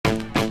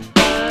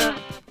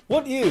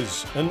What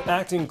is an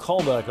acting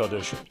callback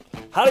audition?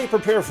 How do you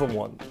prepare for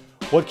one?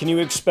 What can you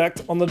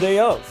expect on the day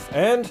of?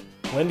 And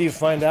when do you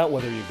find out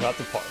whether you got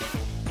the part?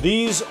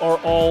 These are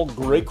all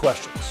great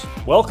questions.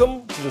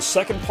 Welcome to the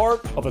second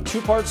part of a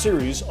two-part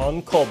series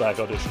on callback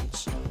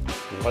auditions.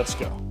 Let's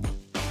go.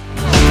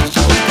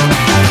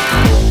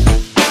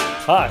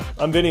 Hi,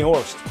 I'm Vinnie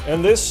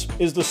and this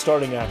is The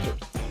Starting Actor.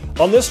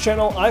 On this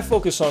channel, I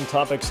focus on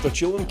topics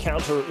that you'll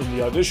encounter in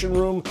the audition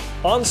room,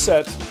 on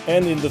set,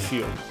 and in the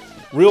field.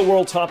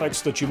 Real-world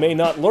topics that you may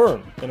not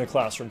learn in a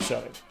classroom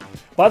setting.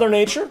 By their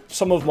nature,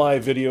 some of my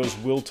videos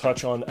will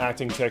touch on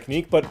acting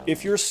technique, but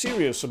if you're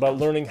serious about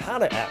learning how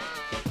to act,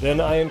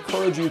 then I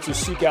encourage you to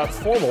seek out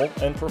formal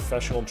and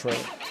professional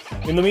training.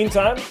 In the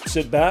meantime,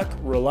 sit back,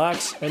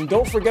 relax, and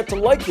don't forget to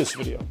like this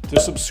video, to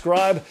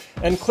subscribe,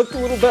 and click the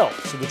little bell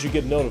so that you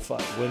get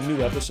notified when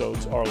new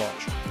episodes are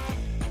launched.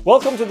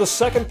 Welcome to the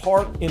second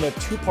part in a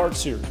two-part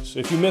series.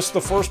 If you missed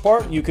the first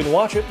part, you can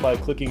watch it by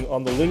clicking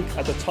on the link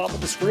at the top of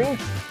the screen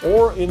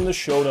or in the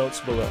show notes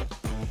below.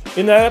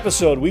 In that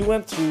episode, we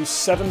went through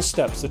 7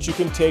 steps that you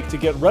can take to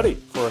get ready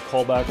for a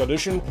callback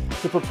audition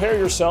to prepare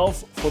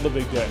yourself for the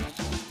big day.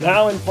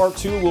 Now in part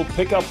 2, we'll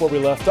pick up where we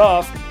left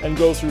off and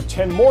go through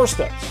 10 more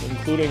steps,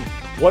 including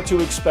what to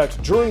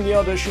expect during the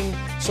audition,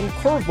 some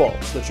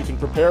curveballs that you can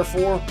prepare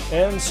for,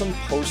 and some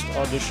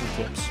post-audition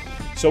tips.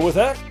 So with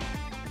that,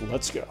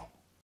 let's go.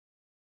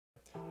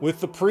 With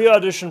the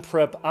pre-audition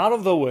prep out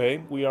of the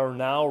way, we are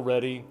now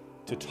ready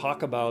to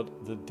talk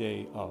about the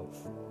day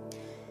of.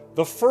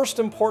 The first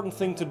important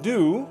thing to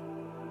do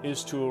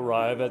is to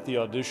arrive at the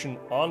audition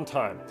on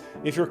time.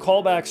 If your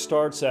callback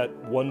starts at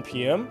 1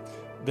 p.m.,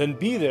 then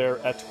be there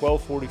at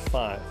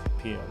 12:45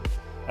 p.m.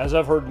 As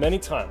I've heard many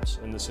times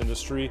in this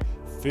industry,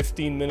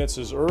 15 minutes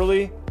is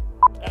early.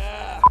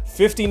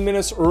 15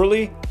 minutes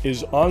early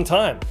is on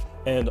time,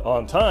 and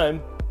on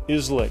time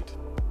is late.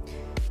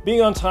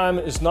 Being on time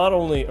is not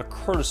only a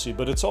courtesy,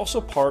 but it's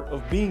also part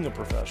of being a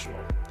professional.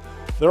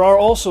 There are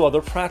also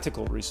other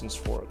practical reasons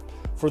for it.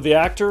 For the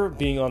actor,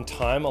 being on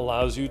time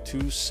allows you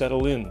to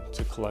settle in,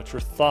 to collect your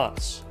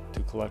thoughts, to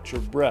collect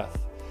your breath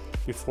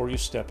before you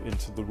step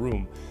into the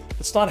room.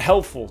 It's not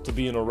helpful to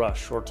be in a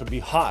rush or to be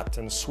hot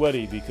and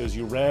sweaty because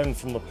you ran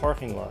from the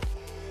parking lot.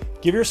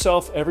 Give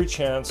yourself every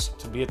chance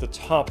to be at the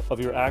top of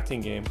your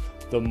acting game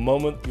the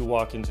moment you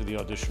walk into the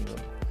audition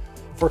room.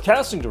 For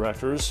casting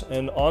directors,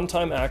 an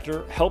on-time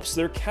actor helps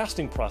their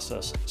casting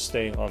process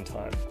stay on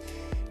time.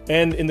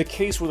 And in the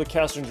case where the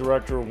casting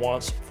director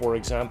wants, for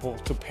example,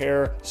 to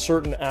pair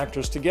certain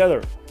actors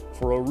together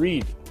for a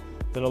read,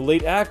 then a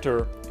late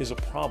actor is a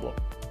problem.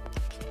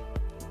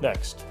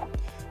 Next,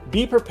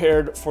 be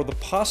prepared for the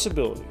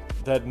possibility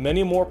that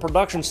many more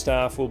production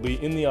staff will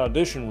be in the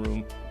audition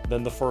room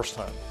than the first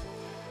time.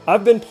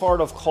 I've been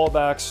part of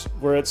callbacks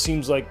where it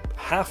seems like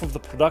half of the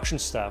production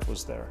staff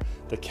was there.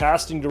 The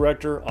casting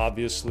director,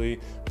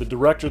 obviously, the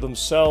director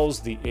themselves,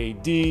 the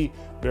AD,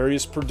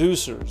 various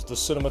producers, the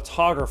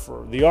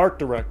cinematographer, the art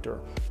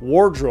director,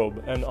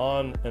 wardrobe, and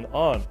on and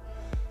on.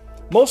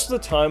 Most of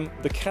the time,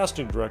 the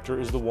casting director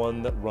is the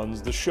one that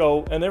runs the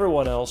show and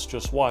everyone else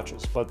just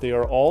watches, but they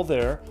are all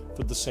there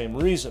for the same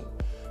reason.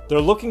 They're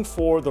looking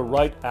for the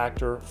right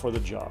actor for the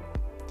job.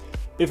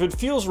 If it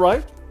feels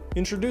right,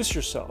 introduce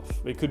yourself.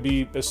 It could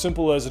be as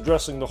simple as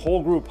addressing the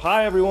whole group.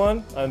 Hi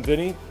everyone, I'm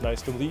Vinny,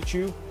 nice to meet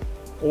you.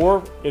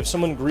 Or if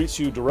someone greets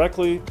you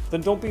directly,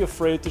 then don't be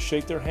afraid to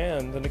shake their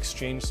hand and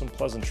exchange some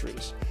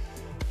pleasantries.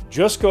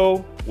 Just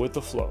go with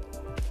the flow.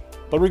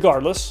 But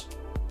regardless,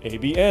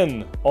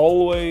 ABN,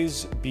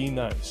 always be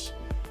nice.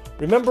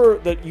 Remember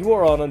that you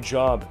are on a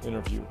job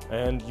interview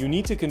and you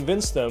need to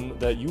convince them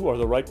that you are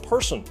the right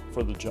person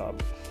for the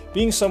job.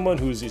 Being someone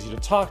who is easy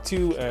to talk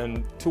to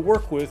and to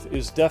work with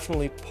is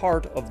definitely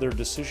part of their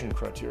decision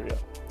criteria.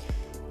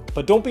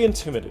 But don't be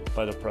intimidated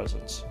by the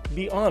presence.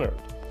 Be honored.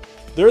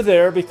 They're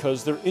there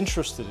because they're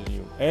interested in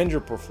you and your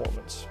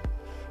performance.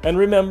 And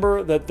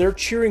remember that they're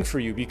cheering for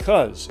you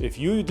because if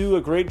you do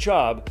a great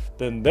job,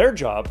 then their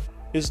job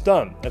is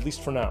done, at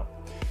least for now.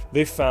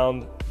 They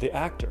found the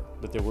actor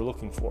that they were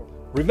looking for.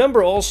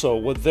 Remember also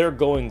what they're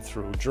going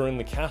through during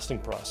the casting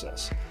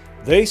process.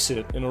 They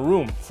sit in a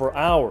room for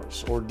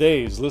hours or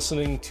days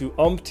listening to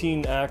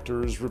umpteen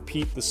actors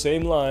repeat the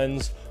same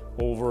lines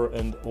over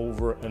and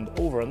over and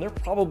over, and they're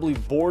probably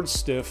bored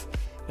stiff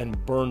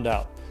and burned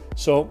out.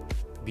 So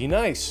be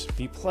nice,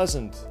 be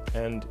pleasant,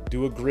 and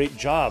do a great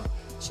job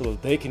so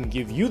that they can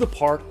give you the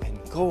part and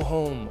go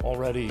home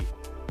already.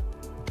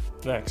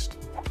 Next,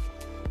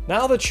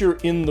 now that you're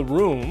in the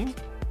room,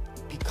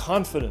 be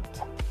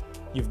confident.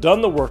 You've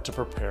done the work to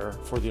prepare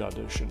for the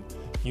audition.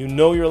 You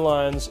know your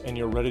lines and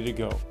you're ready to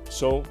go.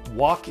 So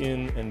walk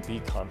in and be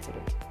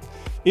confident.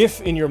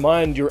 If in your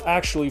mind you're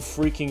actually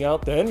freaking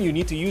out, then you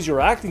need to use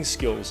your acting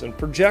skills and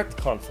project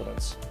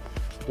confidence.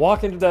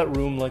 Walk into that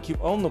room like you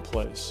own the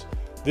place.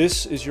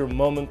 This is your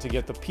moment to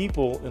get the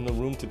people in the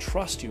room to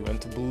trust you and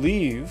to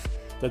believe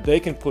that they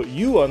can put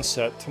you on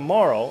set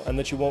tomorrow and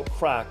that you won't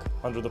crack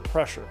under the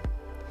pressure.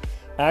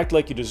 Act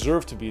like you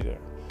deserve to be there.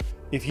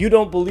 If you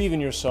don't believe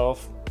in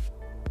yourself,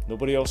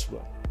 nobody else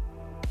will.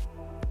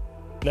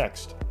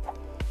 Next,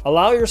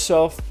 allow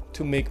yourself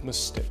to make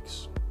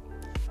mistakes.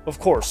 Of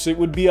course, it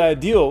would be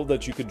ideal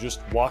that you could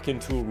just walk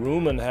into a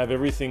room and have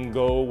everything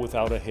go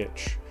without a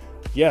hitch.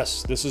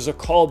 Yes, this is a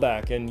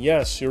callback, and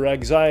yes, your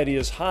anxiety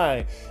is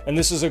high, and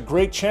this is a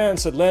great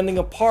chance at landing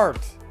a part.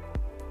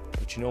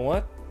 But you know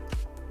what?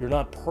 You're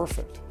not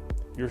perfect.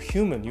 You're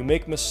human. You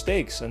make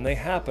mistakes, and they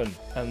happen,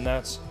 and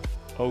that's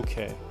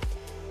okay.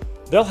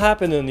 They'll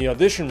happen in the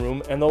audition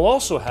room, and they'll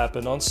also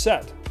happen on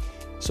set.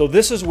 So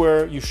this is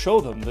where you show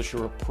them that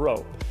you're a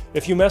pro.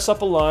 If you mess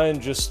up a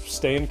line, just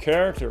stay in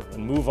character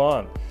and move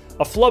on.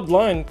 A flubbed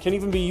line can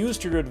even be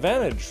used to your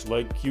advantage,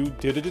 like you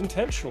did it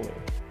intentionally.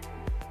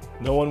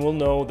 No one will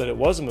know that it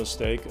was a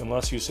mistake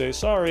unless you say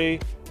sorry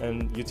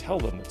and you tell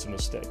them it's a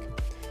mistake.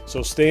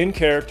 So stay in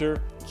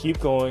character, keep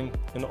going,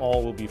 and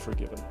all will be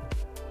forgiven.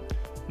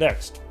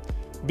 Next,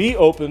 be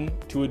open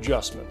to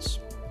adjustments.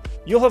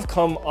 You'll have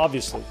come,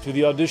 obviously, to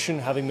the audition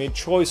having made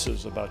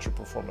choices about your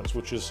performance,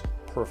 which is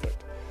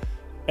perfect.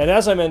 And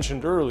as I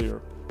mentioned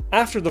earlier,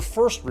 after the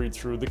first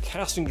read-through, the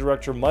casting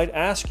director might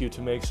ask you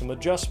to make some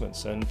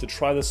adjustments and to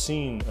try the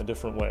scene a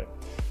different way.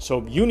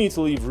 So you need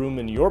to leave room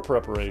in your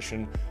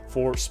preparation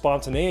for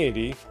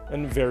spontaneity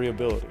and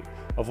variability.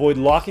 Avoid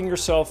locking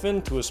yourself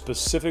into a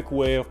specific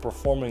way of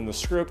performing the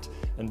script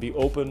and be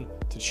open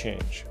to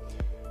change.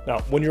 Now,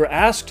 when you're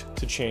asked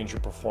to change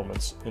your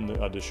performance in the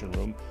audition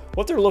room,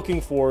 what they're looking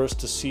for is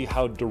to see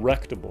how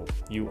directable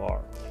you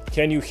are.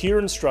 Can you hear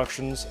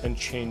instructions and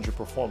change your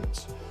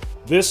performance?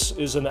 This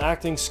is an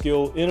acting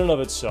skill in and of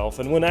itself,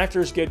 and when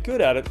actors get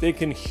good at it, they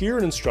can hear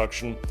an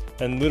instruction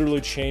and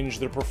literally change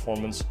their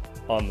performance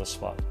on the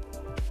spot.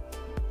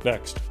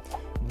 Next,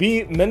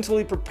 be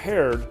mentally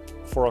prepared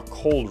for a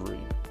cold read.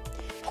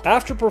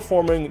 After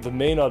performing the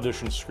main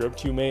audition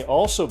script, you may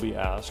also be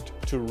asked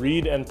to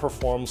read and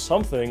perform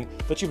something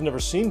that you've never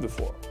seen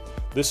before.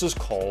 This is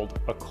called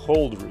a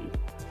cold read.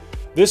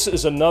 This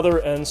is another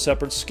and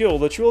separate skill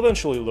that you'll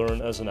eventually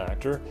learn as an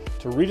actor,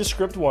 to read a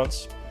script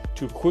once,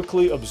 to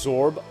quickly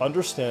absorb,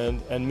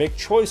 understand, and make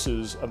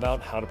choices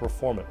about how to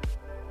perform it.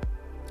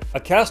 A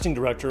casting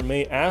director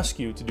may ask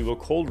you to do a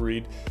cold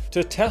read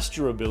to test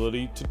your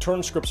ability to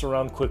turn scripts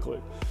around quickly,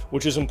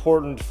 which is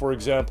important, for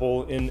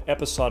example, in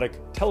episodic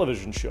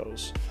television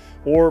shows.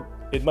 Or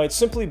it might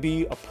simply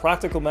be a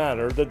practical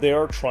matter that they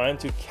are trying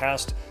to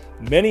cast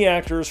many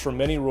actors for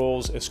many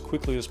roles as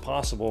quickly as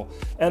possible,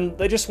 and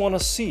they just want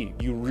to see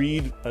you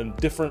read a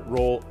different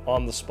role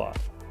on the spot.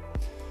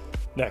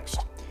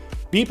 Next,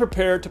 be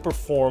prepared to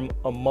perform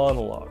a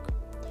monologue.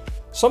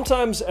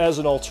 Sometimes, as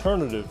an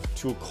alternative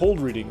to a cold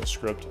reading a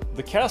script,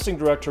 the casting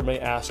director may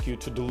ask you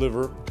to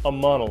deliver a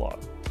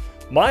monologue.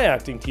 My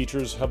acting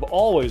teachers have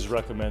always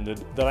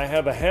recommended that I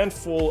have a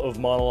handful of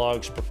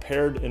monologues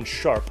prepared and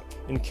sharp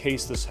in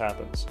case this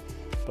happens.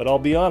 But I'll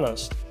be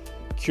honest,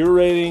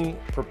 curating,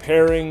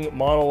 preparing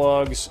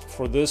monologues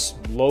for this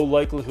low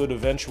likelihood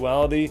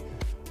eventuality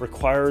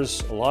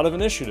requires a lot of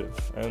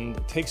initiative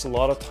and takes a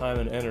lot of time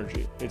and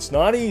energy. It's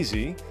not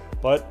easy,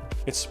 but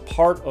it's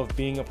part of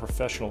being a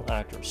professional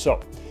actor. So,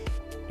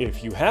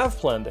 if you have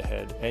planned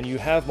ahead and you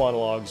have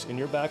monologues in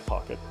your back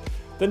pocket,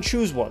 then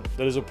choose one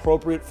that is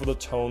appropriate for the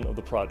tone of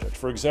the project.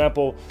 For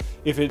example,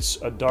 if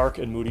it's a dark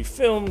and moody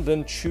film,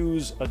 then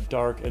choose a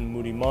dark and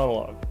moody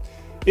monologue.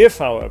 If,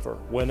 however,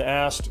 when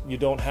asked you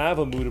don't have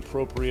a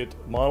mood-appropriate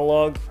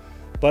monologue,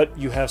 but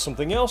you have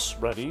something else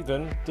ready,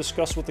 then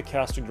discuss with the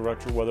casting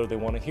director whether they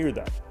want to hear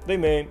that. They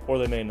may or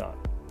they may not.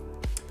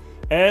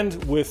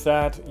 And with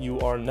that, you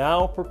are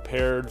now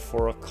prepared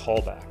for a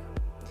callback.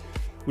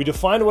 We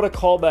defined what a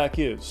callback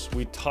is.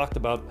 We talked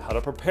about how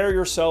to prepare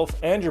yourself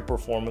and your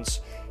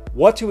performance,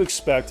 what to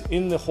expect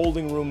in the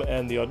holding room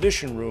and the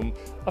audition room,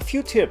 a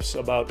few tips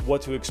about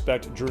what to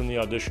expect during the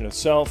audition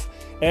itself,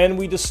 and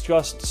we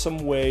discussed some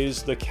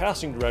ways the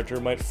casting director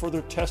might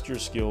further test your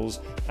skills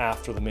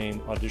after the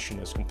main audition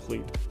is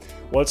complete.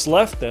 What's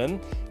left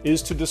then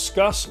is to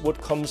discuss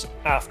what comes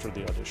after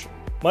the audition.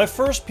 My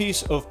first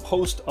piece of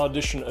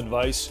post-audition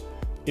advice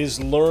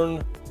is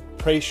learn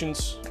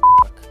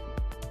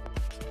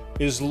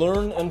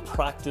and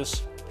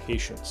practice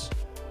patience.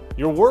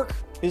 Your work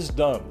is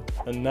done,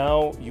 and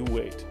now you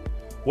wait.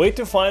 Wait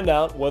to find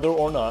out whether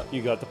or not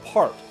you got the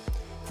part.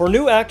 For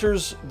new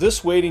actors,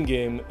 this waiting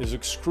game is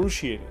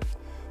excruciating.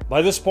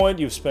 By this point,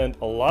 you've spent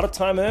a lot of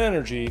time and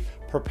energy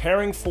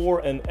preparing for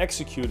and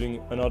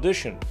executing an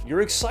audition. You're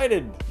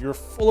excited, you're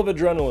full of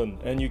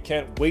adrenaline, and you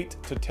can't wait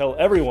to tell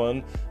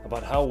everyone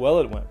about how well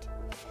it went.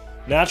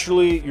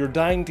 Naturally, you're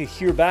dying to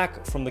hear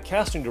back from the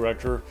casting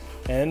director,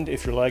 and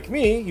if you're like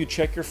me, you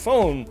check your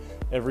phone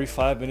every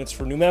 5 minutes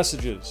for new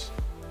messages.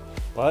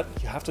 But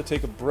you have to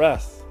take a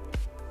breath.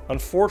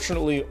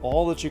 Unfortunately,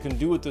 all that you can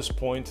do at this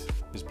point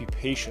is be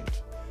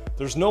patient.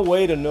 There's no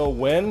way to know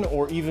when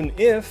or even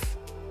if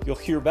you'll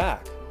hear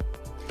back.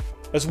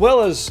 As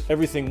well as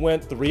everything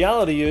went, the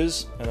reality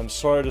is, and I'm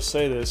sorry to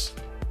say this,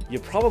 you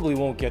probably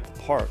won't get the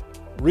part.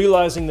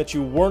 Realizing that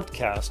you weren't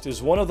cast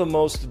is one of the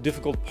most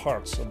difficult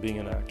parts of being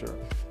an actor,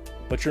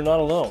 but you're not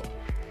alone.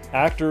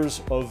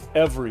 Actors of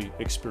every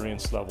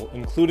experience level,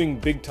 including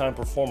big-time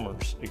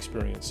performers,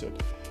 experience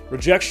it.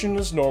 Rejection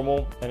is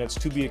normal and it's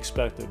to be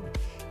expected.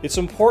 It's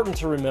important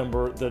to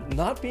remember that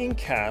not being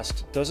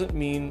cast doesn't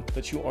mean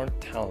that you aren't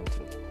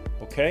talented,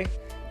 okay?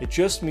 It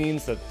just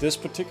means that this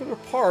particular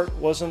part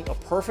wasn't a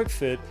perfect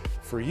fit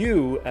for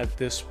you at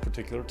this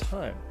particular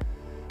time.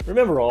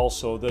 Remember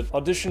also that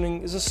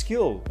auditioning is a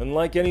skill, and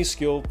like any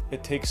skill,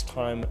 it takes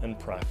time and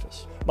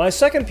practice. My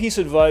second piece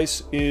of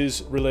advice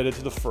is related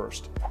to the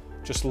first.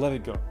 Just let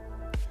it go.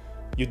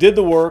 You did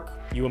the work,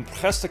 you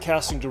impressed the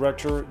casting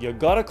director, you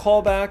got a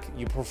callback,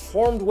 you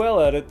performed well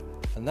at it,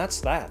 and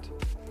that's that.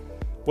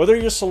 Whether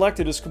you're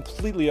selected is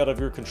completely out of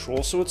your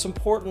control, so it's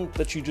important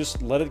that you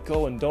just let it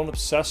go and don't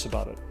obsess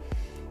about it.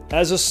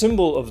 As a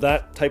symbol of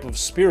that type of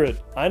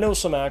spirit, I know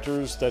some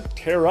actors that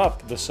tear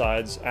up the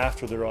sides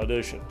after their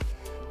audition.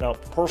 Now,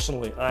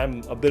 personally,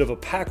 I'm a bit of a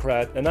pack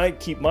rat, and I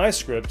keep my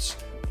scripts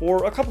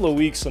for a couple of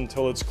weeks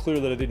until it's clear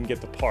that I didn't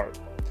get the part.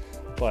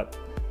 But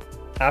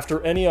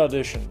after any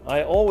audition,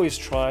 I always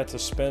try to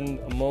spend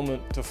a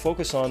moment to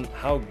focus on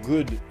how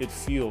good it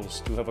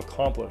feels to have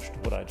accomplished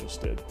what I just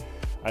did.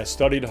 I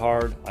studied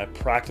hard, I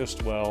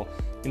practiced well.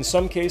 In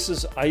some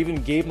cases, I even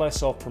gave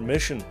myself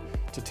permission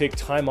to take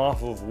time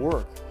off of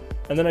work.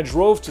 And then I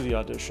drove to the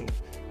audition.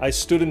 I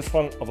stood in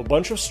front of a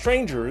bunch of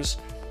strangers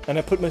and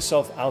I put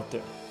myself out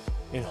there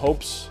in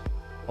hopes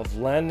of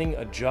landing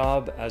a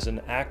job as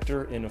an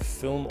actor in a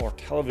film or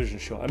television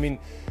show. I mean,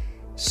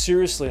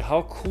 seriously,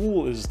 how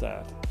cool is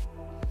that?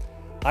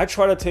 I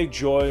try to take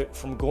joy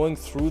from going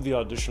through the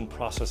audition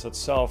process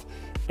itself,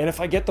 and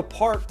if I get the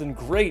part, then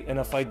great, and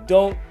if I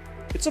don't,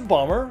 it's a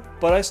bummer,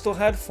 but I still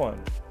had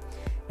fun.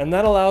 And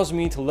that allows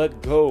me to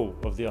let go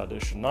of the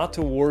audition, not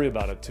to worry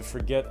about it, to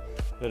forget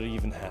that it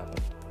even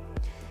happened.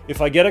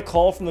 If I get a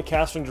call from the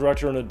casting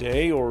director in a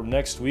day, or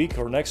next week,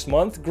 or next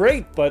month,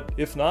 great, but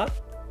if not,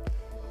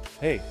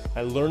 hey,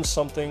 I learned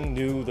something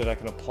new that I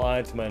can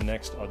apply to my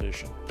next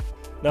audition.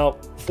 Now,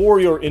 for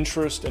your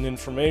interest and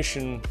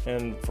information,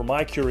 and for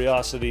my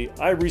curiosity,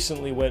 I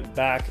recently went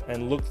back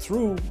and looked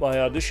through my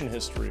audition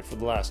history for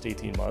the last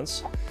 18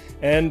 months,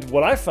 and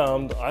what I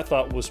found I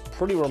thought was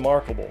pretty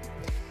remarkable.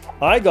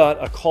 I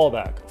got a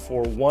callback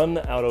for 1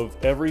 out of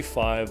every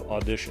 5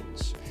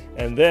 auditions,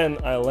 and then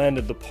I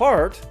landed the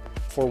part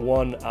for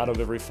 1 out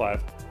of every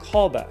 5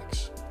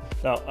 callbacks.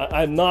 Now,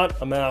 I'm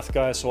not a math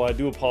guy, so I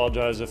do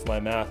apologize if my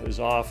math is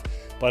off,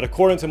 but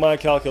according to my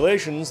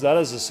calculations, that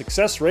is a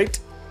success rate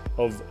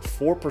of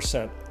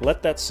 4%.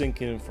 Let that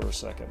sink in for a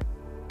second.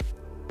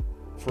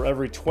 For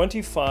every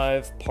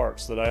 25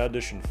 parts that I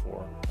auditioned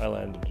for, I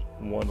landed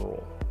 1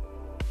 role.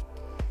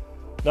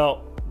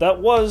 Now, that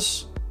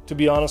was, to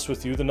be honest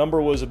with you, the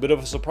number was a bit of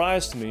a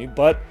surprise to me,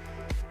 but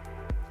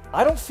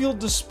I don't feel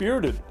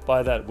dispirited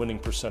by that winning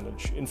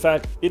percentage. In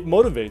fact, it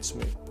motivates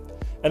me.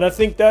 And I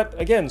think that,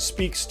 again,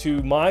 speaks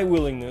to my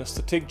willingness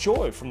to take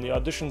joy from the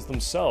auditions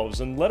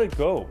themselves and let it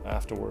go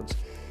afterwards.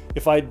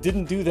 If I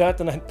didn't do that,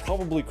 then I'd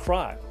probably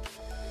cry.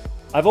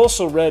 I've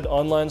also read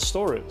online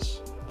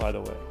stories, by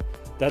the way,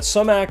 that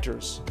some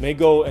actors may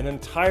go an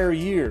entire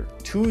year,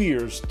 2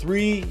 years,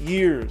 3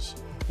 years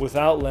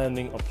without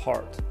landing a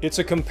part. It's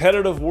a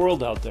competitive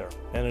world out there,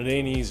 and it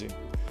ain't easy.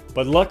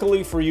 But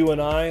luckily for you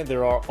and I,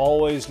 there are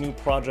always new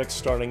projects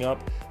starting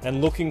up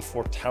and looking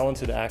for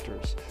talented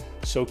actors.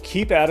 So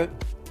keep at it,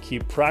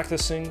 keep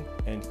practicing,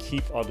 and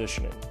keep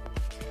auditioning.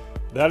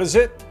 That is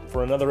it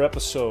for another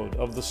episode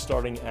of The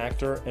Starting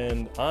Actor,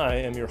 and I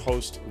am your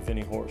host,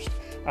 Vinnie Horst.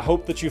 I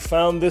hope that you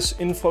found this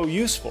info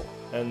useful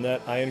and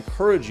that I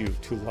encourage you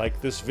to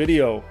like this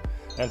video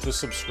and to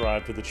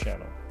subscribe to the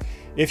channel.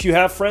 If you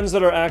have friends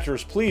that are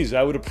actors, please,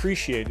 I would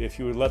appreciate if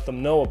you would let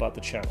them know about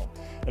the channel.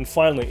 And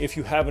finally, if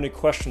you have any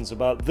questions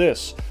about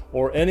this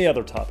or any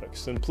other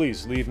topics, then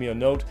please leave me a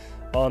note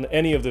on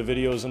any of the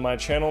videos in my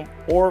channel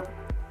or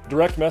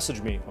direct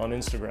message me on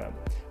Instagram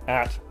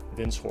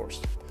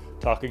 @VinceHorst.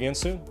 Talk again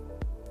soon.